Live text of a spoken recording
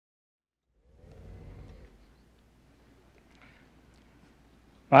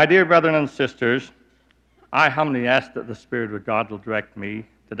My dear brethren and sisters, I humbly ask that the Spirit of God will direct me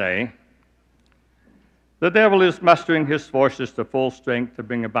today. The devil is mustering his forces to full strength to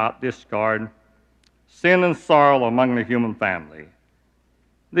bring about discord, sin, and sorrow among the human family.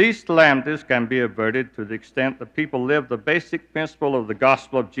 These calamities can be averted to the extent that people live the basic principle of the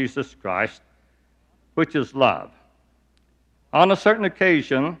gospel of Jesus Christ, which is love. On a certain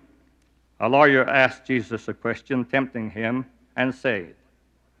occasion, a lawyer asked Jesus a question, tempting him, and said,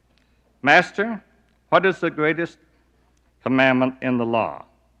 "Master, what is the greatest commandment in the law?"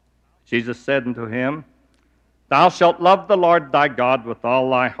 Jesus said unto him, "Thou shalt love the Lord thy God with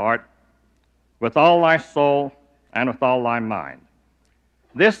all thy heart, with all thy soul, and with all thy mind.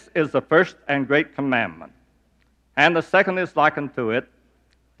 This is the first and great commandment. And the second is like unto it,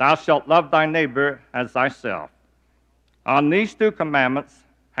 Thou shalt love thy neighbor as thyself. On these two commandments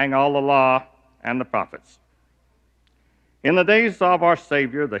hang all the law and the prophets." In the days of our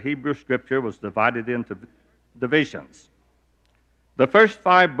Savior, the Hebrew Scripture was divided into divisions. The first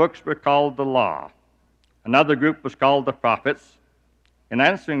 5 books were called the law. Another group was called the prophets. In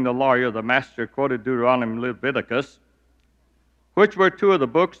answering the lawyer, the master quoted Deuteronomy and Leviticus, which were 2 of the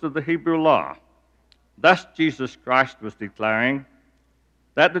books of the Hebrew law. Thus Jesus Christ was declaring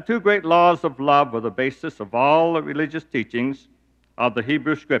that the 2 great laws of love were the basis of all the religious teachings of the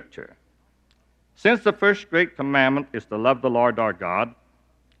Hebrew Scripture. Since the first great commandment is to love the Lord our God,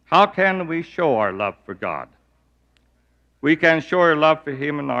 how can we show our love for God? We can show our love for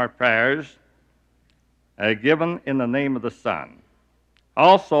Him in our prayers, given in the name of the Son,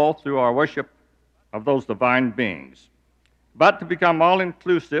 also through our worship of those divine beings. But to become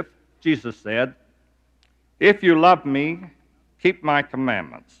all-inclusive, Jesus said, "If you love me, keep my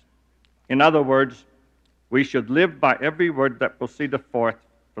commandments." In other words, we should live by every word that proceedeth forth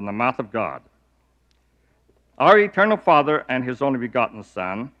from the mouth of God. Our eternal Father and His only begotten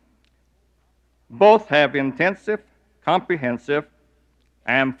Son both have intensive, comprehensive,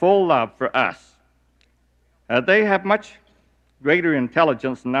 and full love for us. They have much greater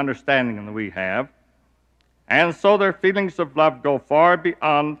intelligence and understanding than we have, and so their feelings of love go far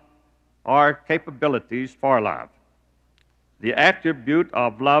beyond our capabilities for love. The attribute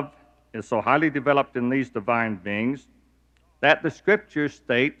of love is so highly developed in these divine beings that the Scriptures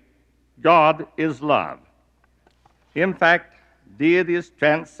state God is love. In fact, deity's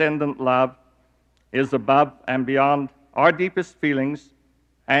transcendent love is above and beyond our deepest feelings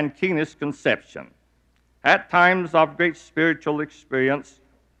and keenest conception. At times of great spiritual experience,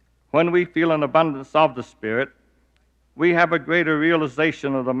 when we feel an abundance of the Spirit, we have a greater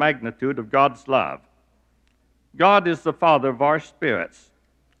realization of the magnitude of God's love. God is the Father of our spirits.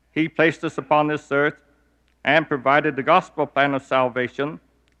 He placed us upon this earth and provided the gospel plan of salvation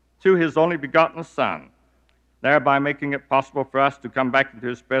through His only begotten Son, thereby making it possible for us to come back into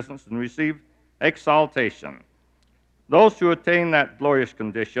His presence and receive exaltation. Those who attain that glorious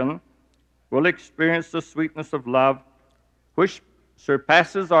condition will experience the sweetness of love which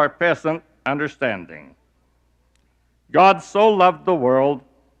surpasses our present understanding. God so loved the world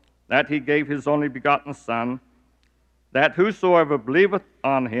that He gave His only begotten Son, that whosoever believeth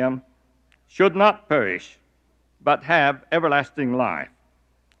on Him should not perish, but have everlasting life.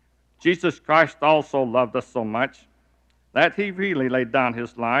 Jesus Christ also loved us so much that He really laid down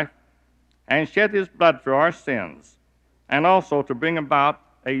His life and shed His blood for our sins, and also to bring about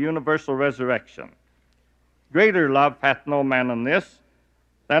a universal resurrection. Greater love hath no man than this,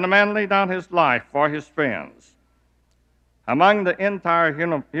 that a man lay down his life for his friends. Among the entire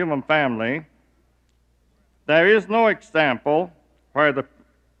human family, there is no example where the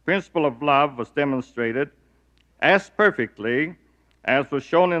principle of love was demonstrated as perfectly as was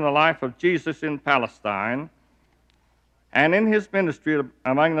shown in the life of Jesus in Palestine and in His ministry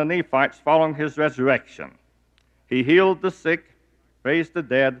among the Nephites following His resurrection. He healed the sick, raised the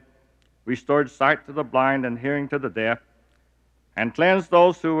dead, restored sight to the blind and hearing to the deaf, and cleansed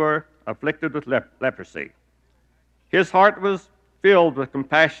those who were afflicted with leprosy. His heart was filled with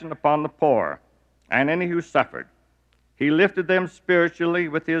compassion upon the poor and any who suffered. He lifted them spiritually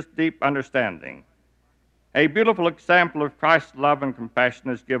with His deep understanding. A beautiful example of Christ's love and compassion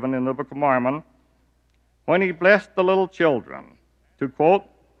is given in the Book of Mormon when He blessed the little children. To quote,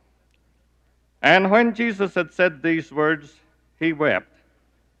 "And when Jesus had said these words, He wept,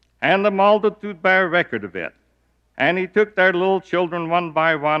 and the multitude bare record of it. And He took their little children one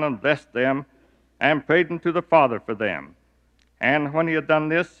by one and blessed them, and prayed unto the Father for them. And when He had done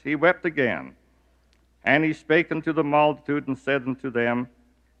this, He wept again. And He spake unto the multitude and said unto them,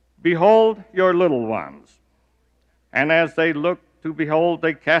 Behold your little ones. And as they looked to behold,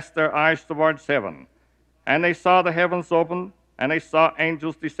 they cast their eyes towards heaven. And they saw the heavens opened, and they saw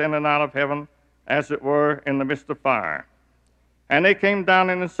angels descending out of heaven, as it were, in the midst of fire. And they came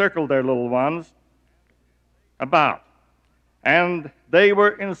down and encircled their little ones about. And they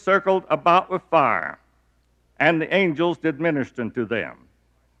were encircled about with fire, and the angels did minister unto them.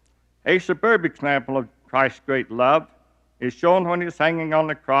 A superb example of Christ's great love is shown when he is hanging on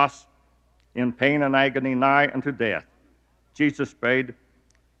the cross in pain and agony nigh unto death. Jesus prayed,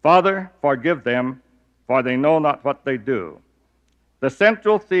 Father, forgive them, for they know not what they do. The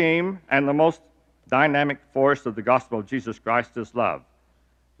central theme and the most dynamic force of the gospel of Jesus Christ is love.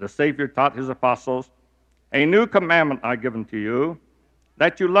 The Savior taught his apostles, a new commandment I give unto you,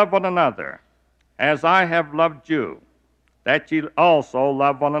 that you love one another, as I have loved you, that ye also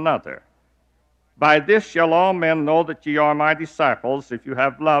love one another. By this shall all men know that ye are my disciples, if you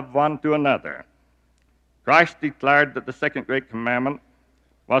have love one to another. Christ declared that the second great commandment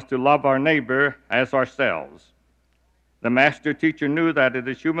was to love our neighbor as ourselves. The master teacher knew that it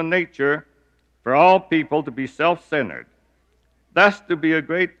is human nature for all people to be self-centered. Thus, to be a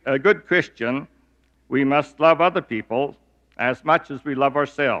good Christian, we must love other people as much as we love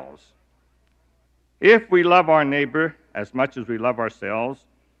ourselves. If we love our neighbor as much as we love ourselves,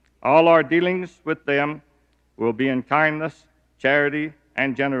 all our dealings with them will be in kindness, charity,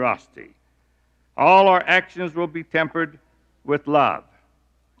 and generosity. All our actions will be tempered with love.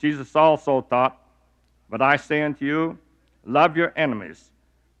 Jesus also taught, But I say unto you, love your enemies,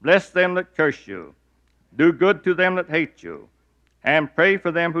 bless them that curse you, do good to them that hate you, and pray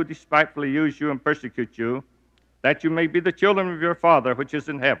for them who despitefully use you and persecute you, that you may be the children of your Father which is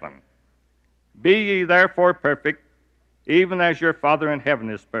in heaven. Be ye therefore perfect, even as your Father in heaven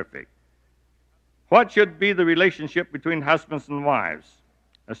is perfect. What should be the relationship between husbands and wives,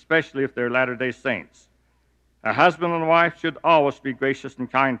 especially if they're Latter-day Saints? A husband and wife should always be gracious and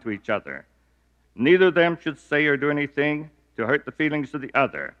kind to each other. Neither of them should say or do anything to hurt the feelings of the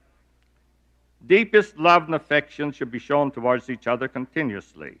other. Deepest love and affection should be shown towards each other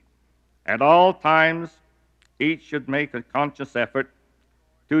continuously. At all times, each should make a conscious effort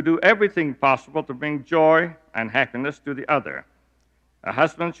to do everything possible to bring joy and happiness to the other. A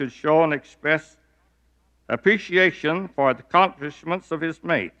husband should show and express appreciation for the accomplishments of his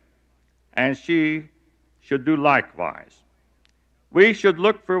mate, and she should do likewise. We should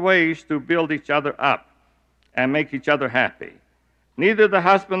look for ways to build each other up and make each other happy. Neither the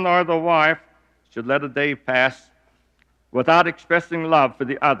husband nor the wife should let a day pass without expressing love for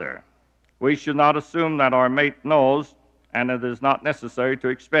the other. We should not assume that our mate knows and it is not necessary to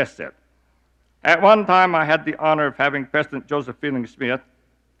express it. At one time, I had the honor of having President Joseph Fielding Smith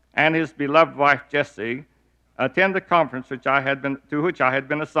and his beloved wife, Jessie, attend the conference to which I had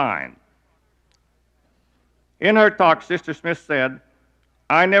been assigned. In her talk, Sister Smith said,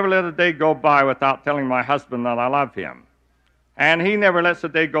 I never let a day go by without telling my husband that I love him, and he never lets a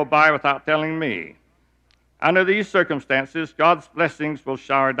day go by without telling me. Under these circumstances, God's blessings will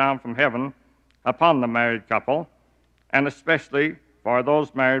shower down from heaven upon the married couple, and especially for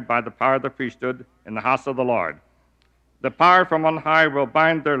those married by the power of the priesthood in the house of the Lord. The power from on high will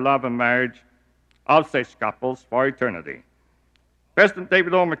bind their love and marriage of such couples for eternity. President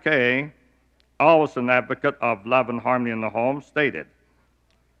David O. McKay, always an advocate of love and harmony in the home, stated,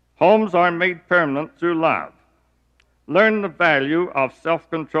 Homes are made permanent through love. Learn the value of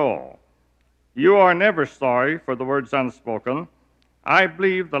self-control. You are never sorry for the words unspoken. I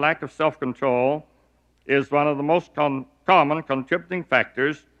believe the lack of self-control is one of the most common contributing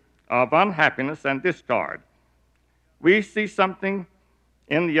factors of unhappiness and discord. We see something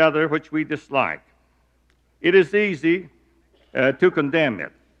in the other which we dislike. It is easy to condemn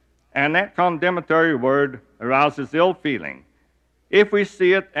it, and that condemnatory word arouses ill feeling. If we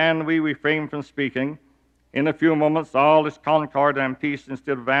see it and we refrain from speaking, in a few moments all is concord and peace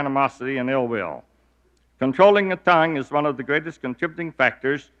instead of animosity and ill will. Controlling the tongue is one of the greatest contributing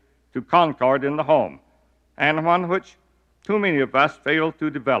factors to concord in the home, and one which too many of us fail to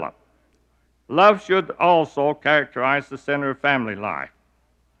develop. Love should also characterize the center of family life.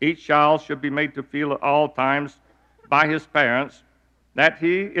 Each child should be made to feel at all times by his parents that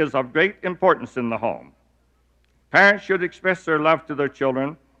he is of great importance in the home. Parents should express their love to their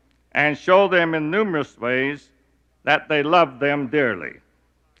children and show them in numerous ways that they love them dearly.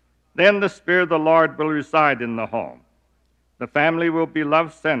 Then the Spirit of the Lord will reside in the home. The family will be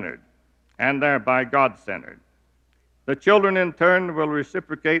love-centered and thereby God-centered. The children, in turn, will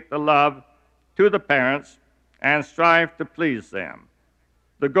reciprocate the love to the parents and strive to please them.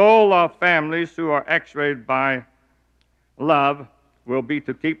 The goal of families who are actuated by love will be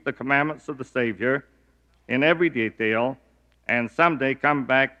to keep the commandments of the Savior in every detail and someday come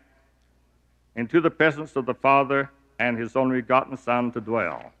back into the presence of the Father and his only begotten Son to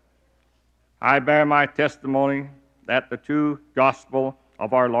dwell. I bear my testimony that the true gospel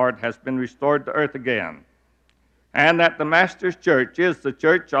of our Lord has been restored to earth again, and that the Master's church is the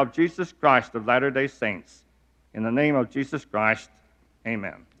church of Jesus Christ of Latter-day Saints. In the name of Jesus Christ,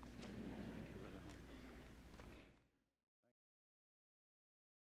 amen.